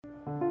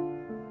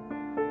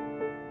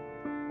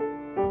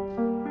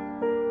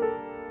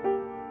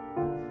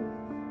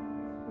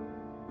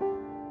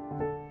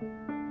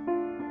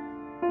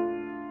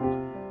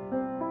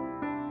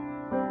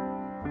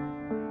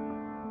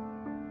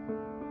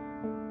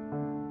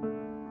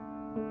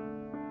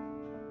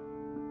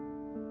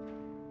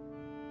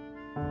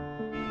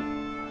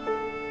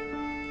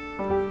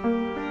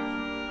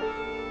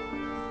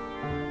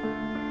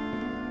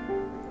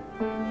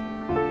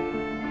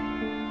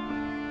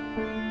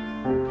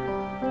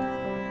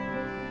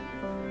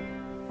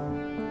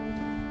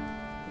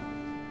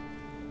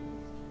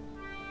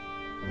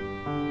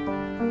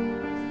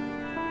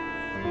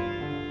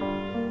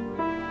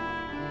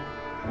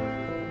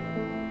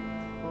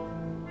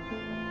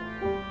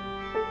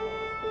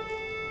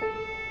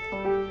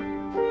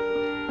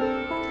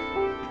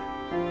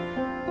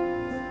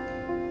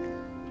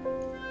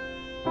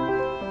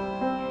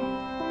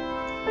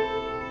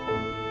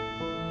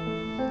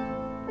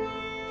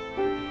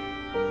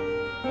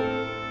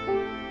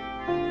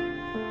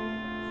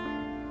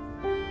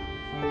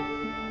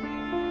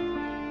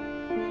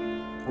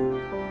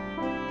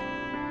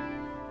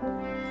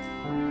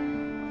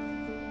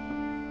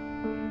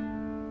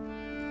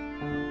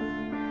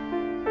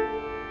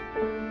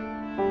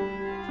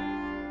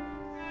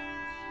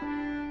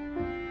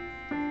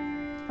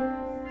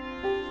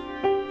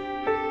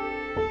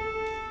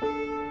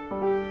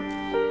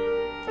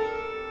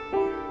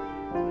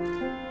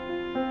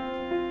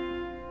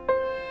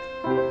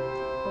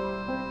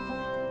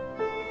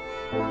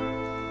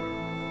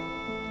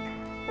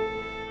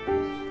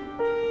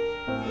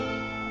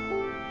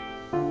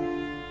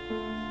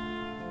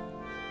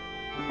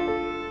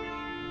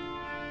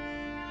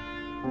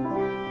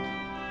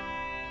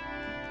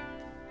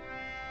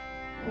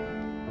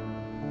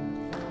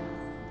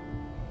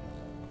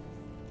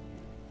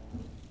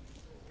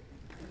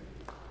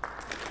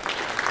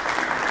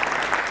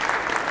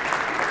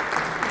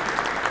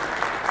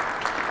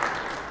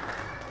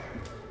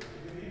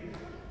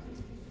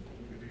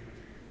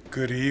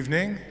Good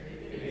evening.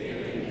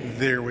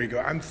 There we go.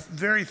 I'm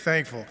very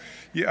thankful.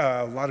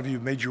 A lot of you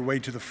made your way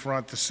to the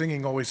front. The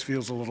singing always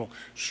feels a little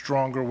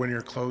stronger when you're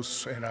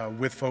close and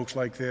with folks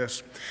like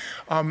this.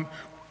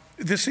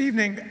 This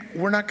evening,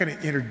 we're not going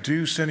to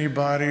introduce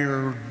anybody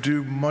or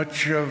do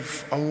much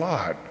of a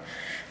lot.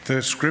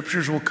 The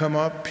scriptures will come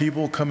up,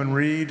 people will come and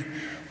read.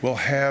 We'll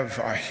have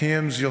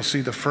hymns. You'll see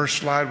the first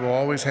slide. We'll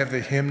always have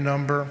the hymn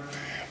number.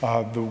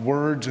 The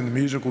words and the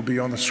music will be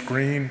on the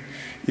screen.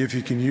 If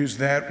you can use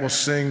that, we'll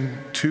sing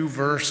 2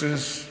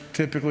 verses,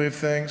 typically, of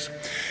things.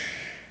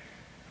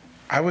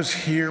 I was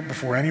here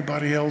before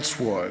anybody else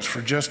was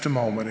for just a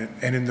moment,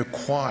 and in the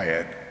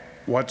quiet,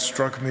 what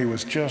struck me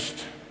was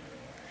just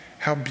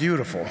how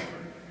beautiful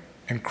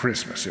and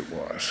Christmas it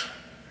was.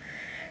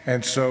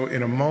 And so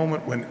in a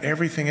moment when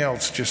everything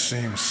else just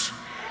seems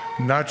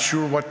not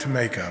sure what to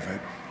make of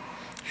it,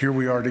 here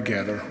we are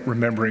together,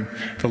 remembering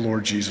the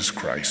Lord Jesus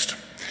Christ.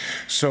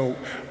 So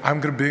I'm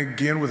going to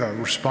begin with a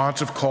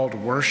responsive call to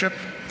worship.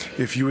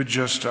 If you would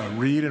just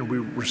read and we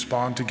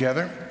respond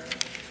together.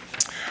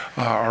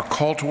 Our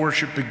call to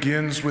worship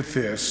begins with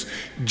this.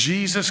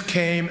 Jesus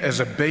came as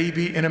a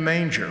baby in a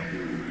manger.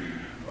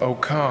 Oh,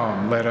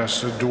 come, let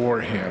us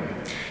adore him.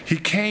 He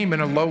came in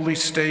a lowly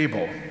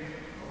stable.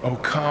 Oh,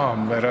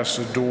 come, let us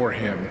adore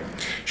him.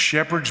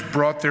 Shepherds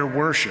brought their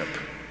worship.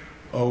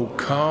 Oh,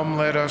 come,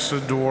 let us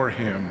adore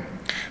him.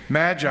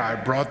 Magi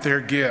brought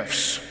their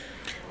gifts.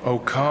 Oh,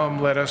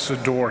 come, let us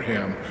adore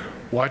him.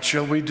 What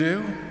shall we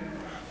do?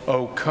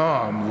 Oh,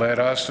 come, let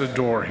us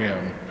adore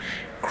him.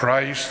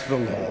 Christ the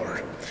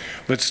Lord.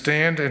 Let's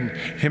stand, and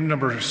hymn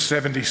number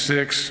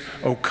 76,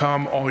 O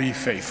Come, All Ye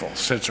Faithful,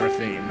 sets our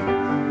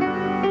theme.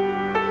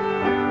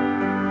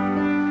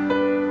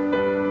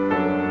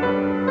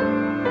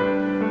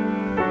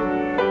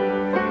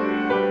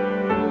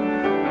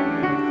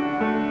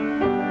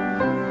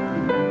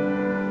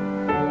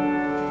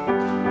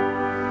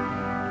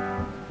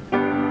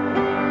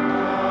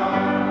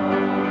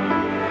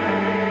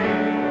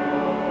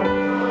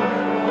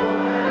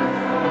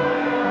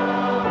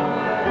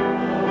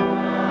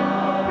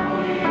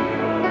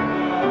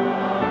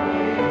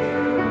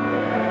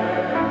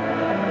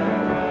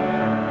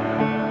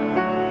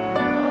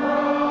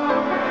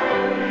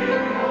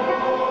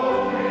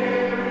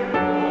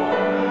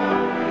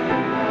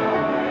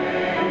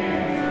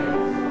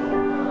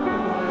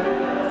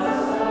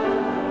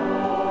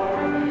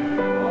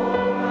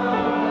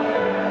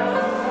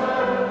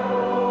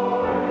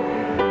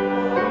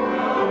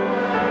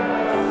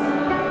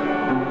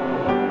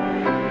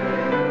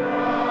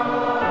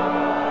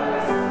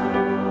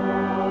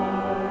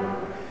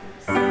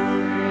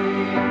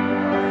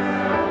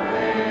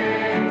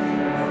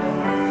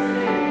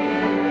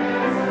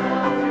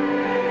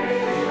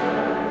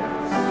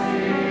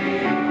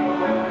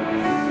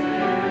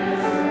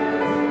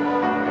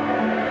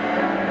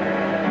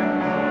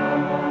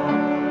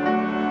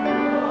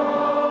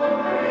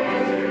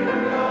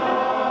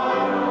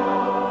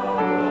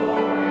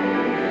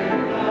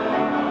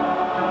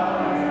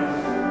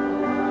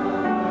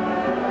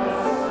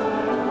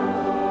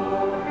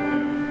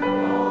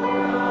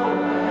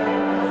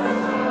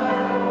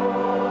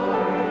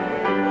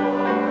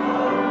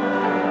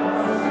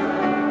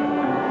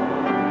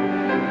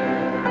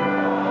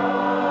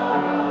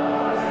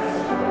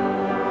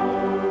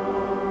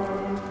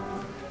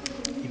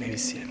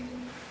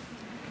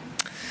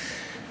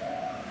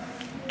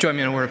 Join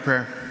me in a word of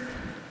prayer.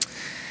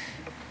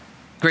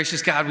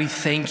 Gracious God, we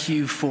thank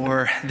you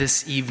for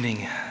this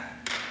evening.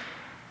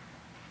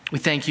 We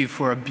thank you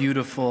for a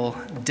beautiful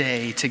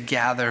day to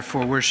gather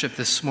for worship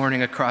this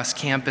morning across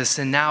campus,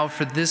 and now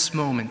for this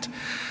moment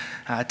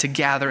to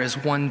gather as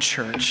one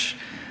church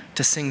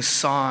to sing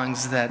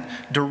songs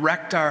that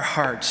direct our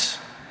hearts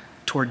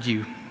toward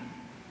you.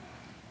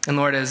 And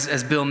Lord,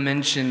 as Bill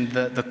mentioned,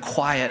 the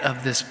quiet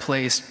of this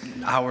place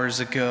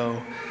hours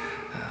ago,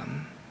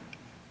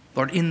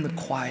 Lord, in the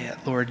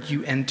quiet, Lord,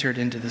 you entered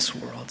into this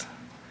world.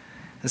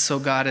 And so,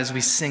 God, as we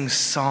sing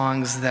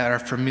songs that are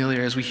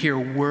familiar, as we hear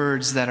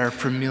words that are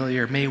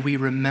familiar, may we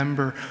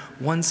remember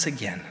once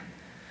again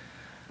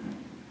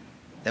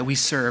that we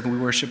serve, we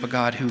worship a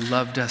God who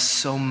loved us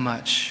so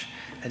much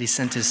that he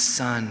sent his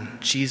Son,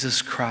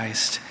 Jesus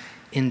Christ,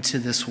 into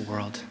this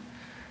world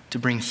to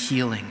bring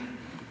healing,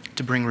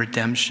 to bring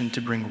redemption,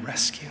 to bring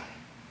rescue.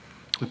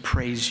 We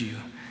praise you.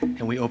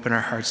 And we open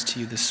our hearts to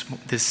you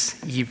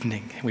this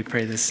evening. And we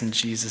pray this in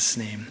Jesus'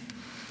 name.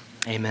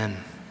 Amen.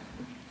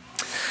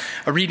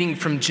 A reading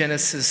from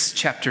Genesis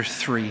chapter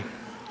 3.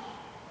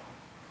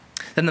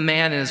 Then the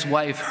man and his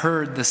wife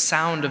heard the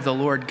sound of the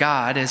Lord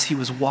God as he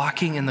was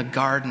walking in the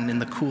garden in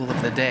the cool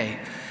of the day.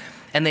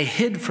 And they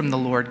hid from the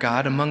Lord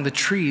God among the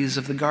trees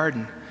of the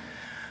garden.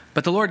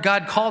 But the Lord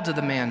God called to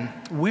the man,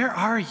 "Where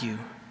are you?"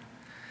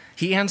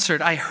 He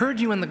answered, "I heard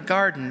you in the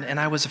garden, and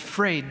I was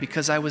afraid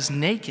because I was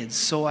naked,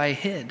 so I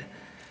hid."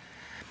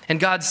 And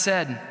God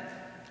said,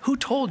 "Who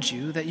told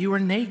you that you were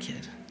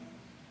naked?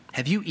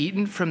 Have you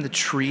eaten from the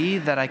tree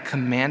that I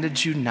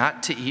commanded you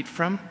not to eat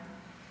from?"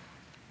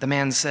 The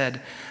man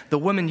said, "The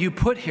woman you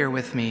put here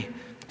with me,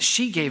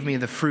 She gave me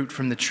the fruit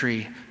from the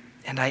tree,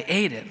 and I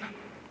ate it."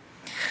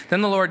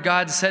 Then the Lord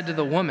God said to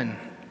the woman,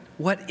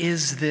 "What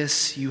is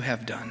this you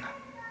have done?"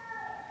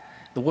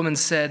 The woman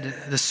said,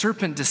 "The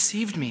serpent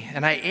deceived me,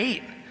 and I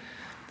ate."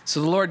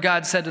 So the Lord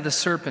God said to the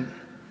serpent,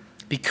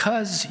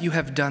 "Because you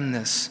have done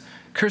this,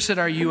 cursed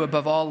are you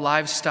above all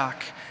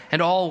livestock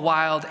and all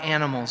wild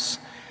animals.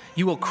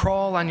 You will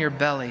crawl on your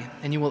belly,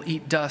 and you will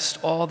eat dust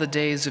all the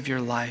days of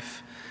your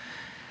life.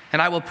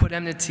 And I will put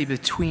enmity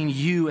between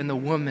you and the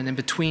woman, and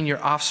between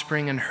your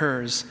offspring and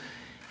hers.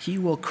 He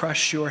will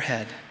crush your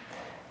head,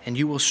 and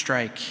you will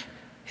strike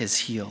his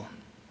heel."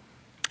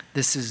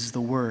 This is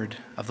the word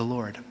of the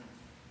Lord.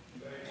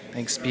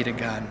 Thanks be to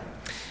God.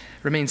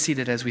 Remain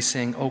seated as we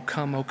sing, O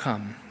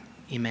come,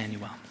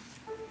 Emmanuel."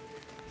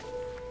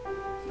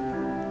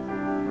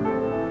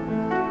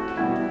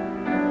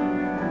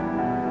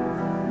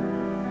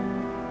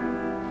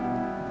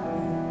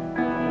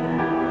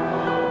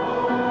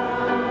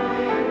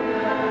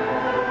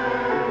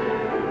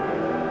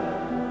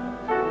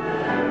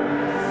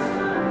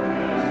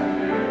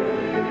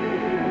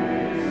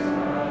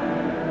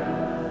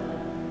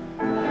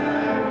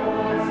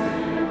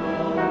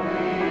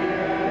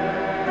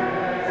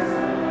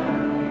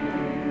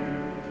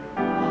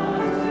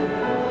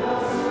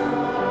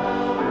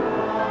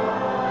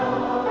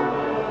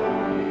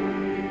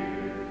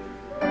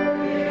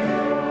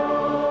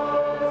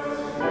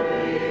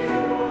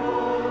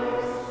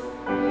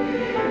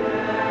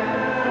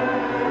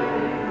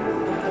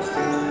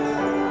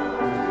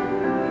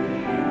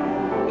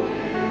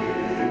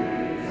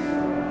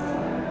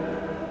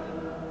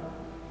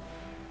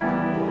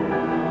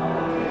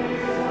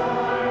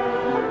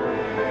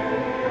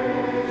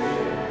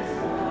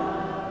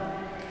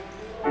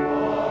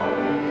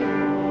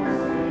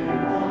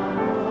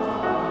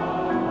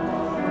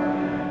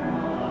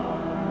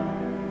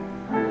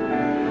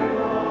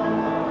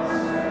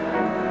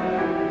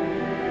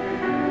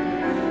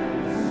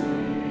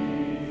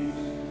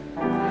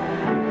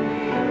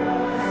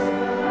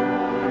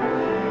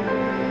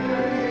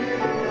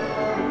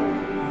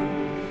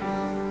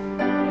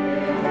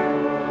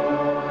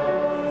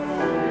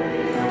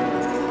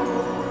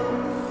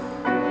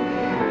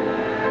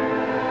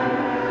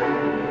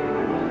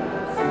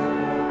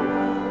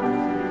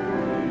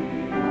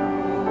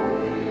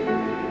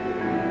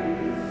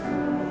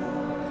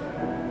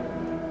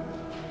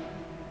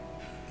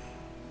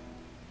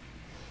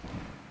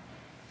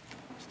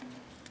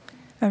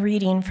 A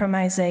reading from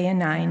Isaiah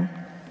 9.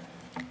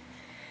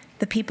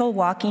 The people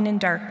walking in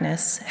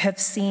darkness have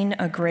seen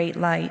a great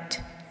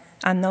light.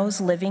 On those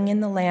living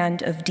in the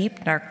land of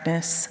deep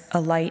darkness,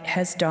 a light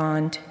has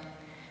dawned.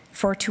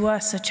 For to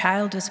us a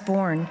child is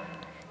born,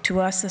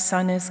 to us a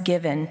son is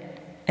given,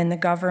 and the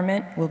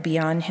government will be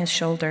on his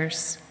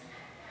shoulders.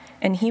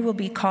 And he will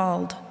be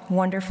called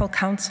Wonderful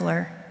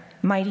Counselor,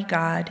 Mighty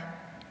God,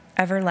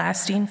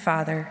 Everlasting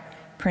Father,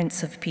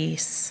 Prince of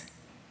Peace.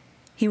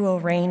 He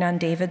will reign on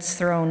David's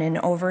throne and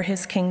over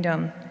his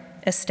kingdom,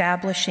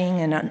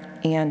 establishing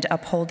and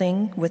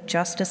upholding with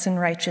justice and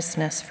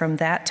righteousness from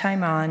that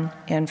time on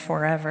and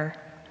forever.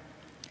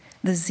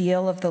 The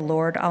zeal of the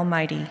Lord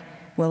Almighty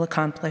will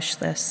accomplish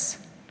this.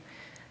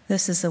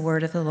 This is the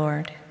word of the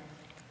Lord.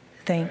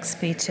 Thanks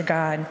be to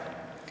God.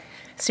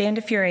 Stand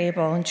if you're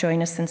able and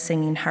join us in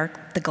singing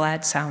Hark the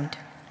Glad Sound.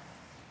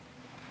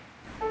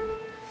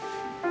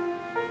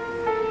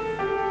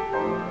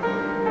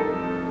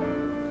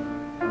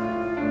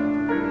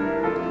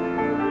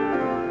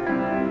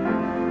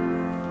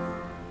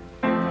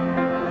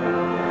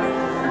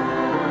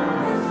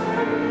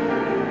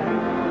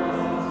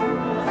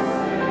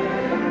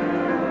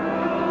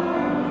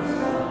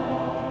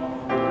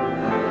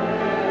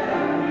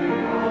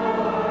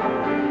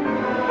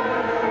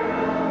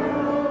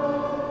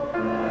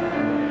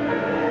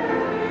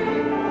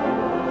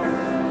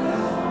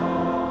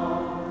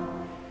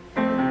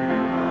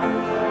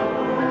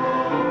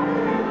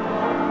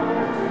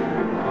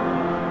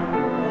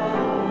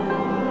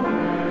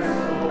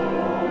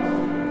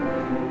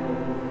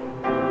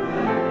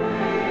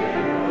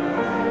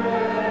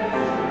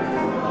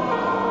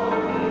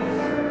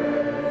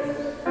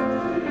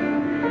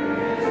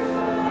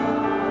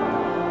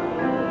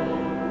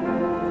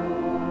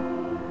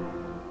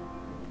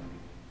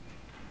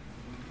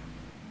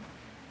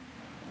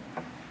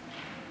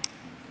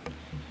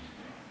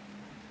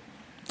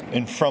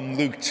 And from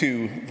Luke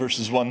 2,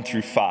 verses 1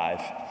 through 5.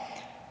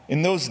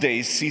 In those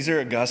days, Caesar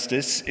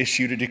Augustus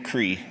issued a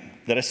decree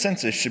that a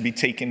census should be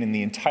taken in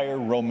the entire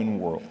Roman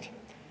world.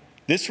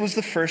 This was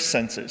the first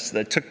census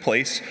that took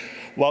place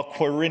while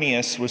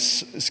Quirinius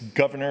was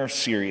governor of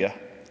Syria,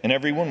 and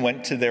everyone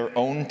went to their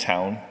own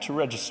town to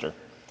register.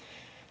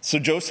 So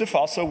Joseph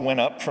also went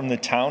up from the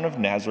town of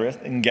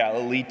Nazareth in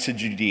Galilee to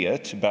Judea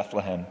to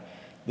Bethlehem,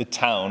 the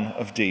town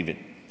of David,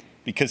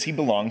 because he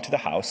belonged to the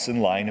house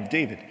and line of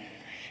David.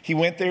 He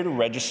went there to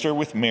register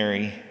with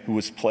Mary, who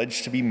was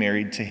pledged to be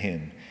married to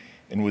him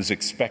and was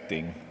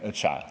expecting a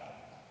child.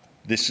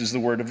 This is the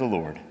word of the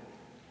Lord.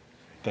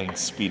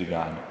 Thanks be to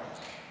God.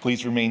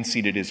 Please remain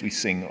seated as we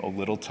sing O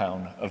Little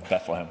Town of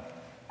Bethlehem.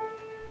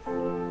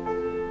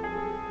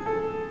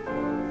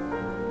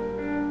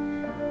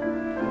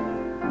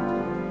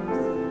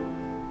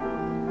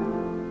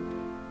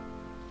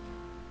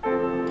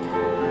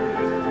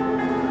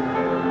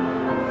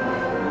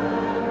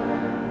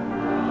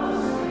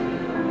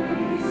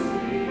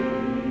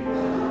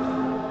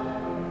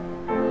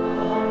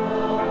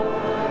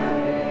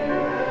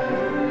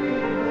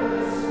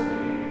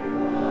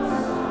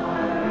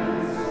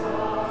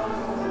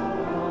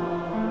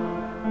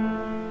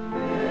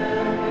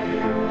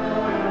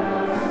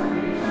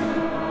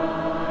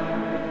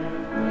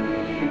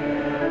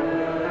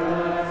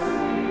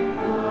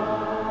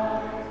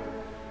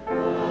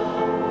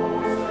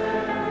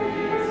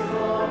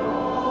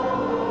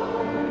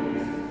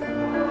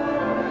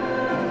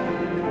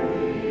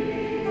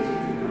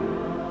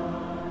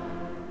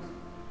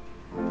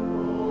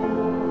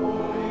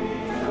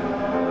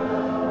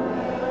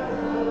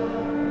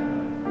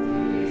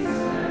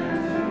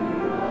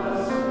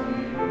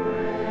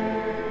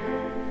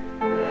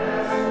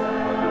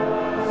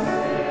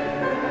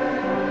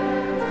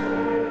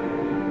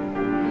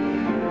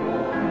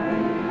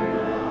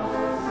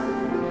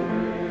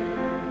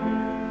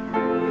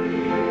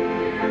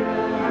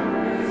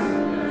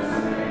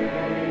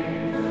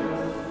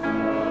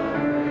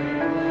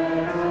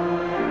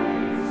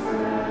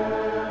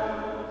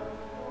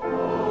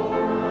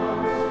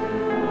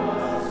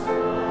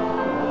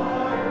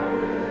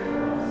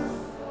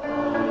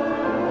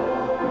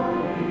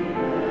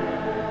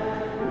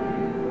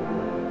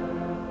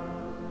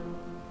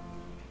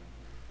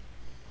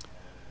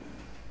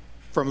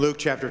 From Luke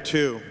chapter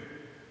 2.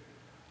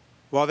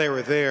 While they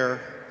were there,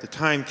 the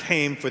time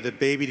came for the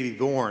baby to be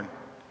born,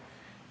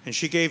 and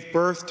she gave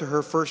birth to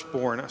her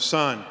firstborn, a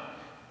son.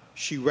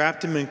 She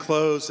wrapped him in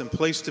clothes and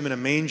placed him in a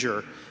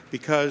manger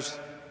because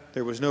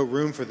there was no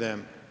room for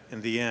them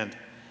in the inn.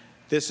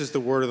 This is the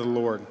word of the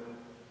Lord.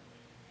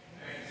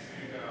 Thanks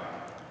be to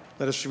God.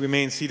 Let us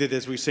remain seated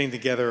as we sing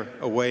together,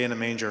 Away in a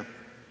Manger.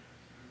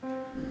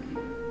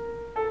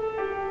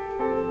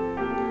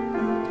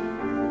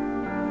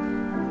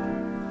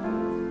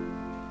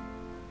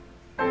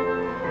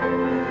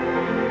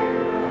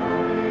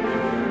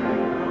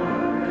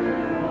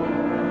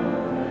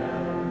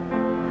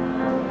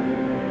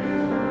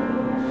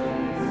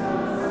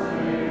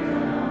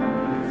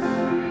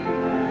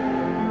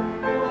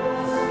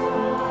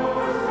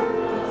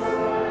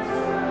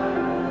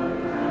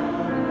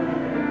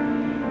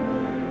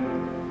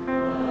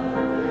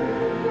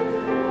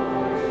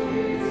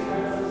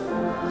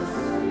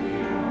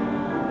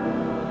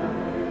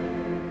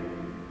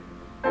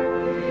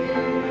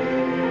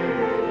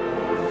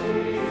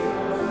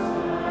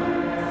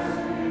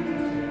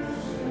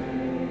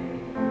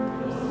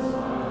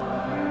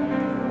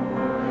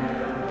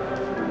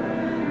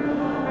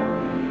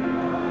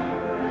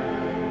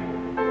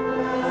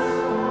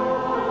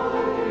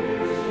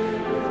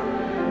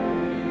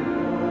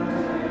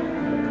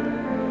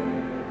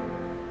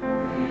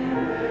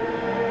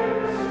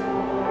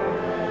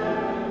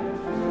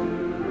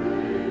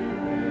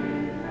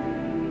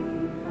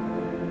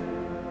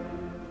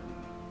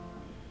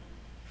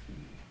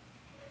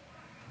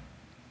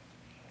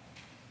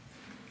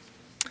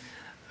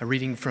 A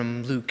reading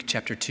from Luke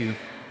chapter 2.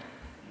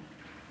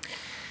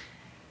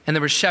 And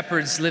there were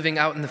shepherds living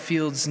out in the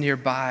fields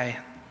nearby,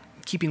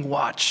 keeping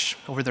watch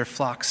over their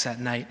flocks at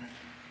night.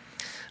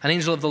 An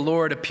angel of the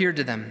Lord appeared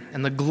to them,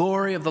 and the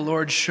glory of the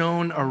Lord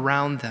shone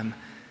around them,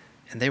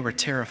 and they were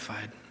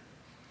terrified.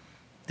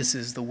 This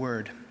is the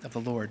word of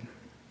the Lord.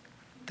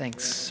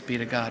 Thanks be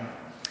to God.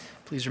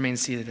 Please remain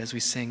seated as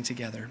we sing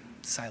together,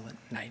 Silent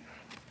Night.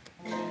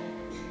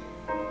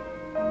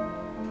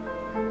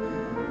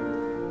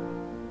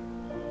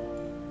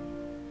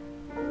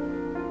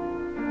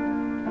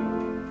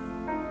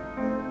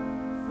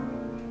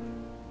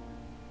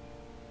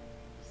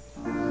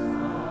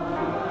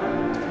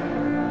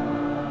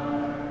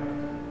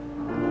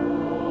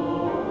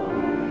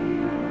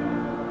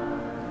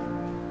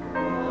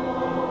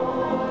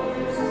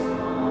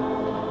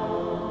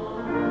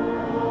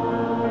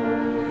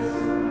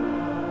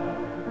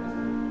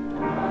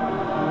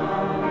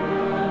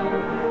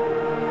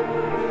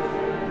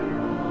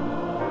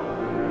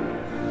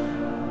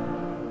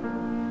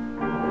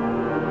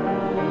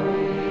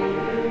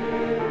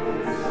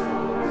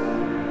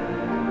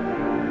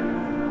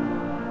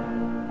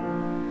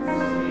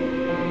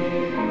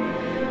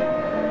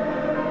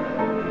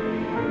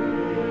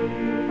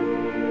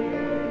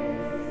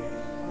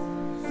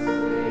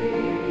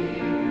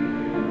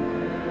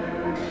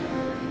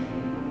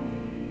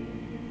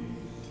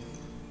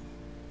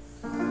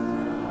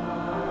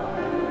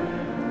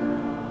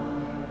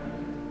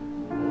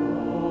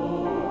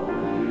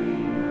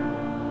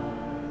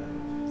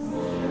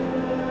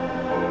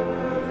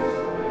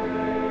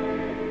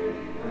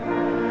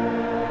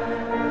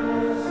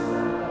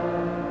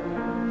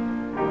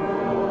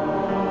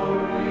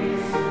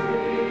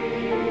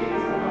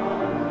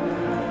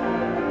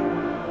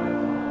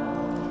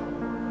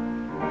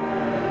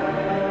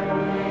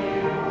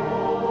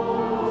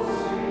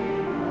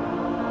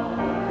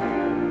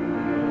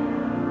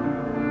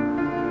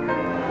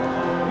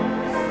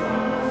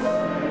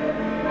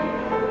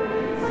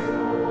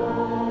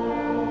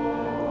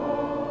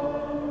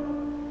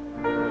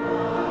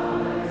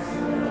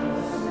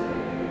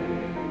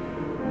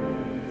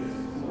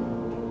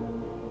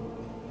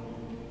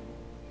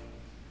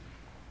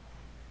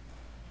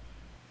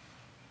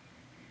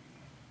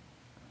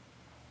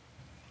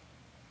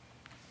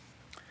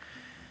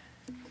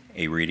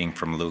 A reading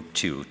from Luke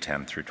 2,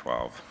 10 through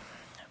 12.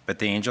 But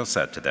the angel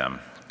said to them,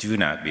 "Do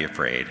not be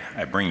afraid.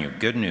 I bring you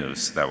good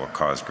news that will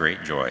cause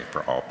great joy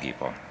for all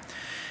people.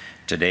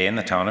 Today in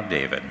the town of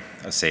David,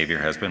 a Savior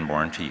has been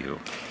born to you.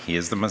 He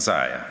is the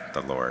Messiah,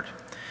 the Lord.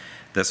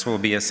 This will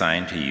be a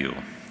sign to you.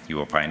 You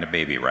will find a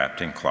baby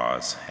wrapped in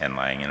cloths and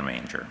lying in a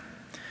manger."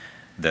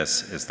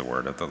 This is the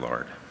word of the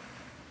Lord.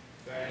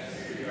 Thanks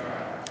be to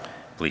God.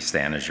 Please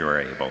stand as you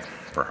are able,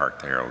 for Hark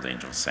the Herald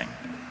Angels sing.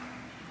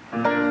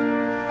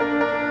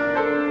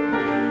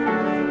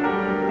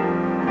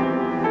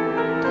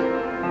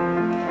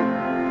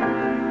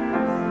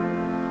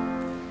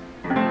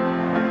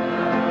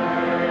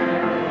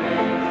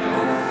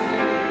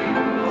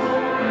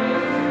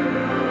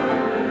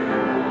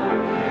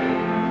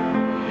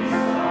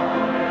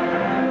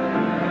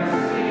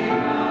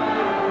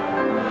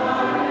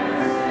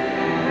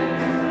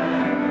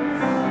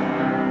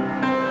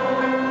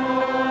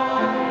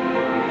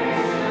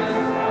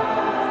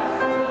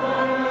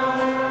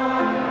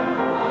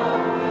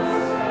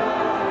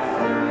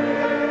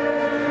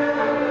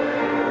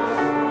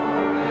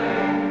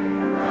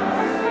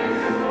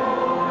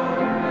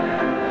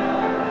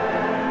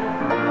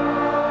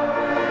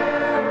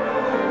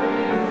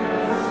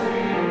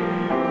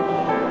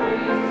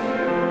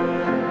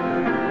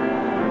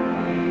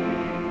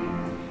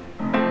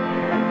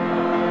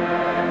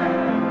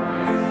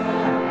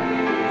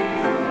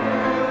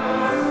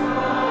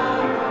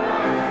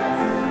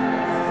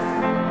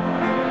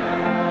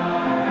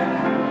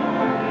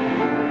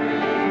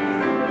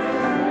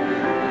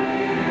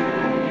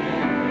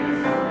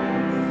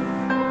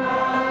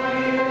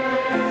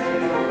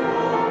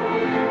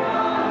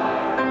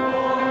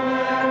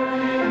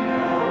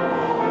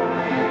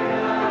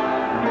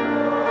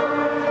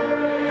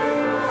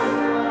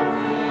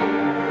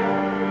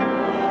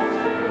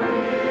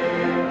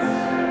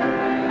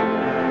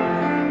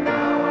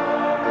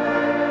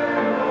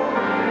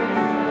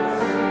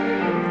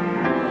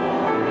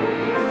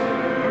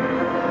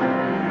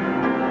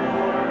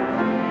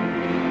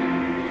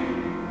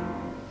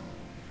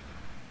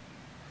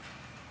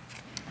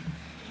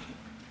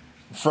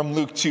 From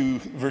Luke 2,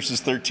 verses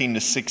 13 to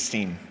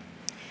 16.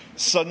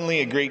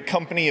 Suddenly a great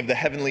company of the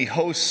heavenly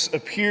hosts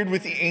appeared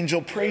with the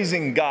angel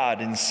praising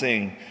God and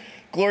saying,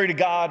 "Glory to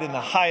God in the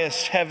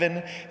highest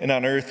heaven, and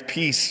on earth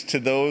peace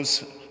to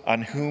those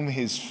on whom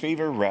his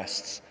favor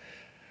rests."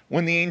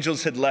 When the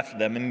angels had left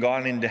them and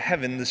gone into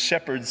heaven, the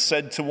shepherds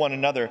said to one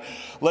another,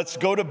 "Let's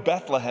go to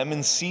Bethlehem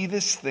and see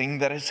this thing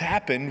that has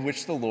happened,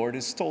 which the Lord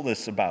has told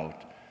us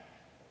about."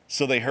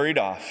 So they hurried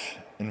off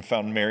and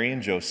found Mary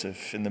and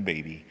Joseph and the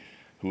baby,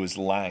 who was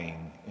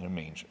lying in a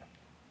manger.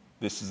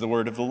 This is the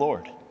word of the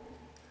Lord.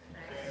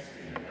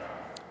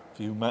 If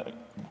you will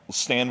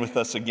stand with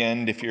us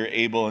again, if you're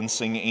able, and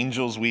sing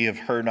 "Angels We Have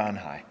Heard on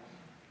High."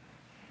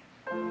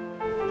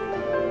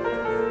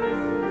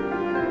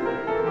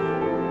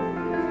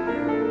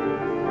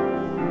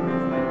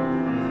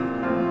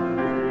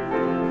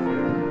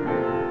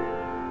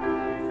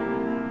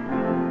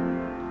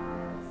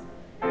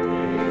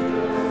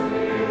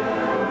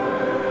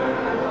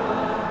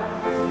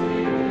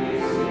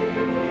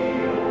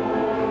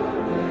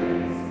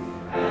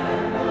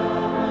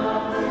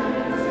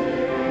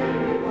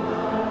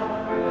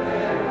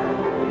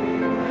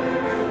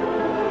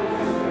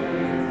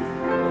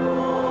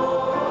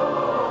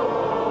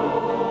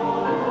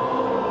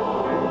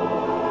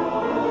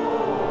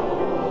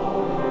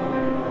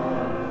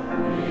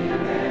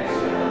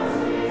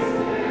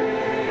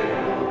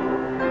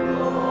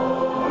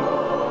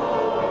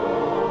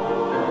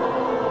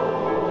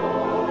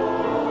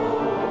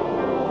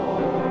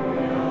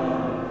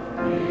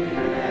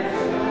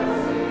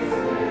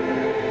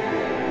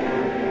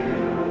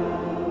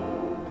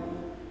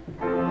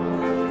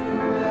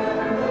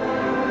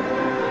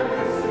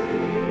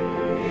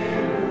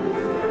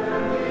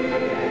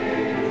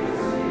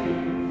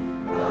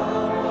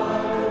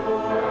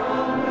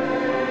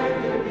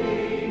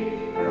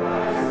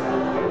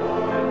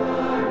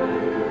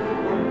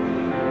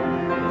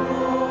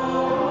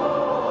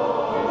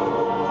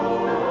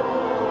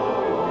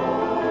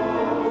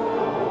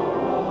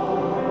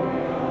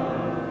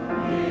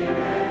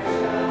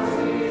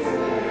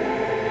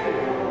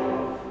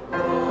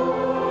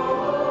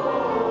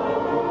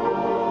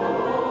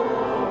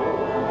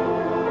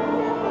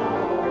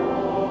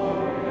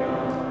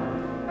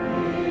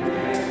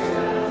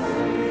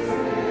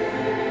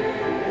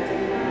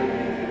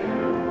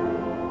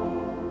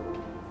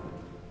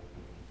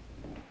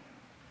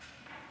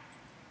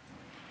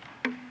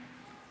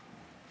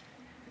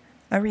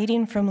 A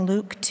reading from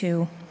Luke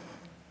 2.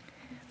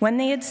 When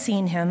they had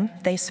seen him,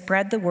 they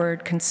spread the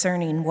word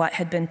concerning what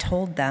had been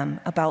told them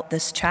about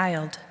this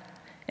child,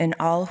 and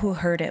all who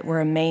heard it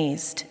were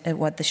amazed at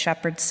what the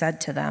shepherds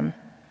said to them.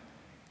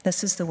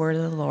 This is the word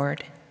of the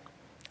Lord.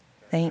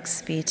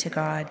 Thanks be to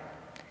God.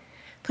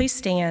 Please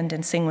stand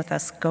and sing with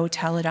us, "Go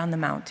Tell It on the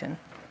Mountain."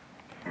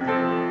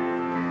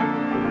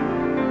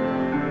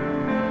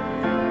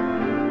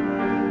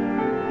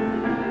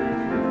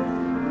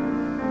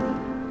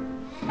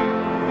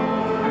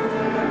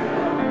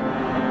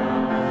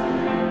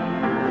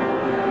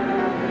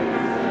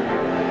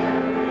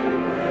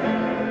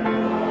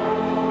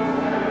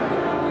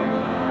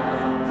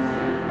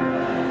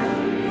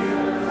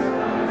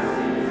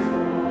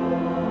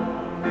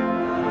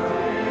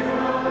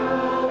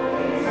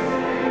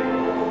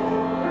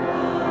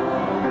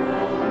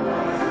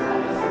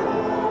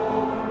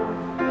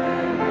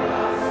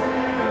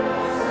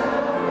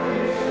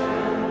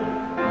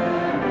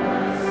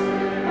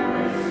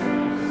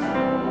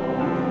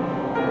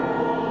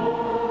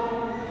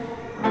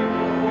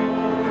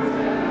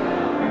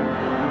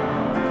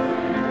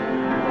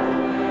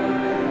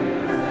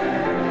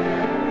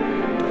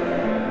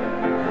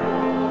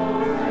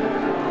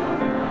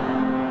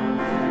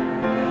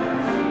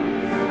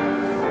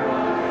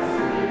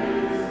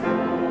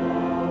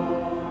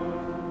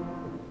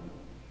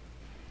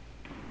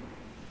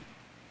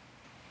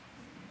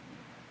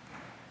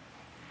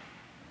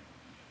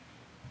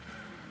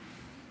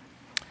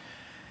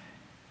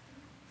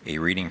 A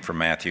reading from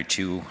Matthew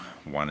 2,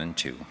 1 and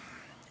 2.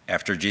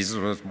 After Jesus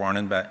was born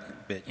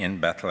in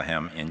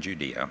Bethlehem in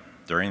Judea,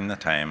 during the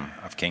time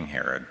of King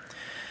Herod,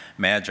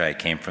 Magi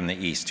came from the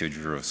east to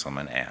Jerusalem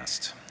and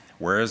asked,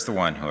 "Where is the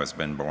one who has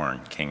been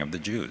born King of the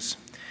Jews?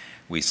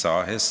 We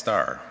saw his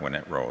star when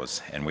it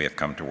rose, and we have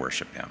come to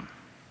worship him."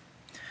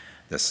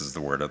 This is the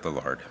word of the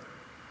Lord.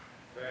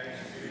 Thanks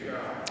be to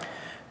God.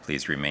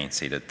 Please remain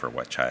seated for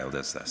What Child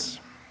Is This?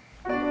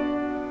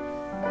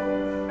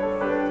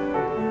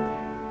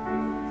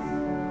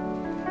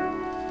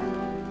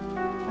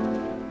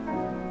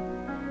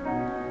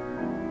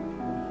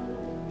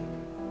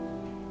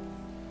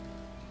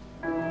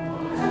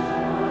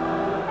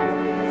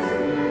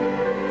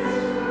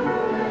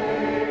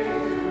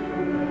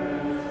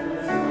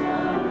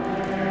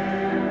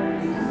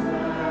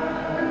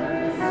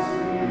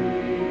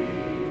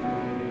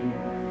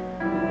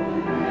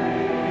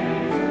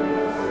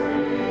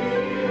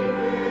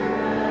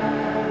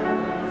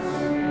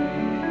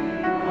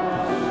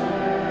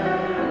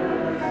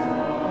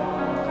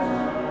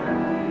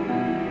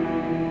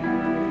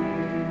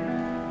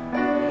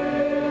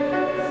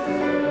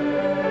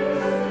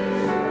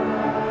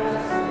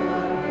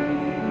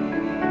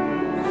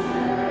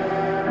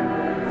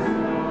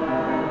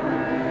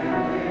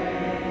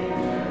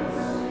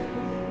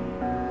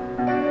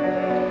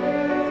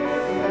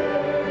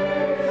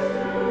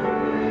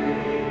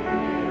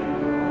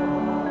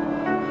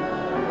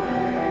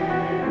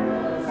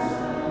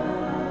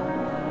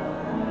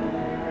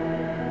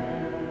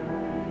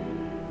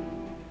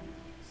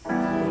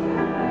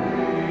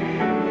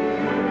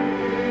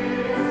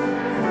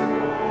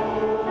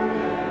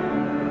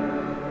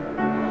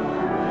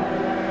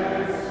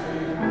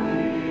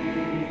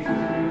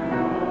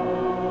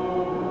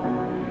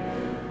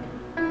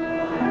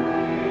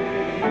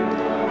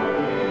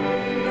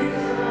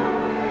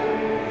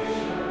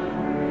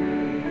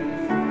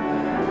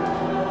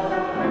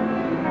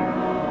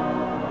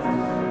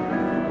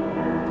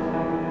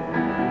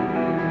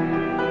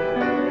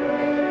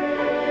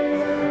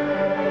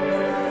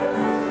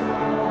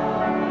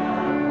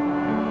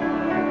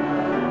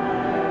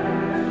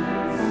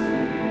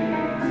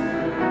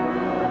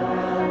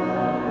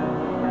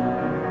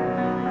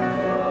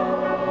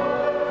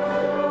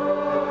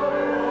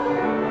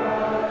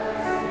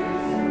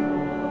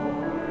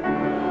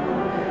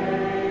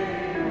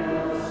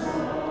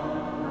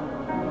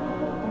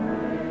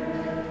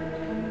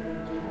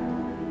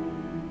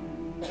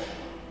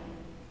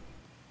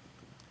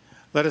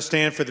 Let us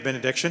stand for the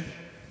benediction.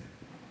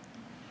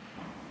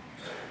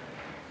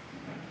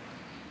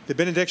 The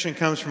benediction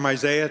comes from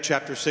Isaiah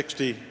chapter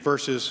 60,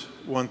 verses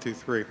 1 through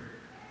 3.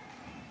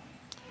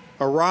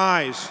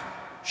 Arise,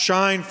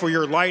 shine, for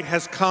your light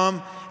has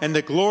come, and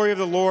the glory of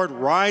the Lord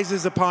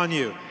rises upon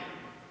you.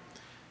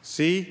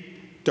 See,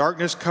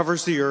 darkness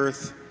covers the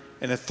earth,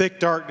 and a thick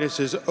darkness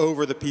is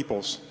over the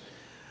peoples.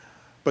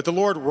 But the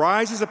Lord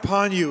rises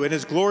upon you, and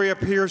his glory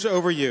appears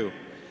over you.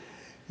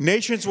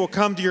 Nations will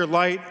come to your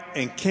light,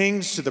 and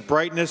kings to the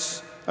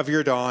brightness of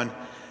your dawn.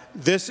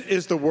 This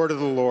is the word of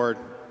the Lord.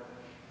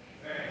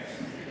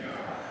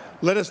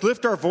 Let us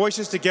lift our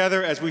voices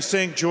together as we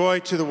sing Joy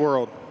to the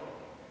World.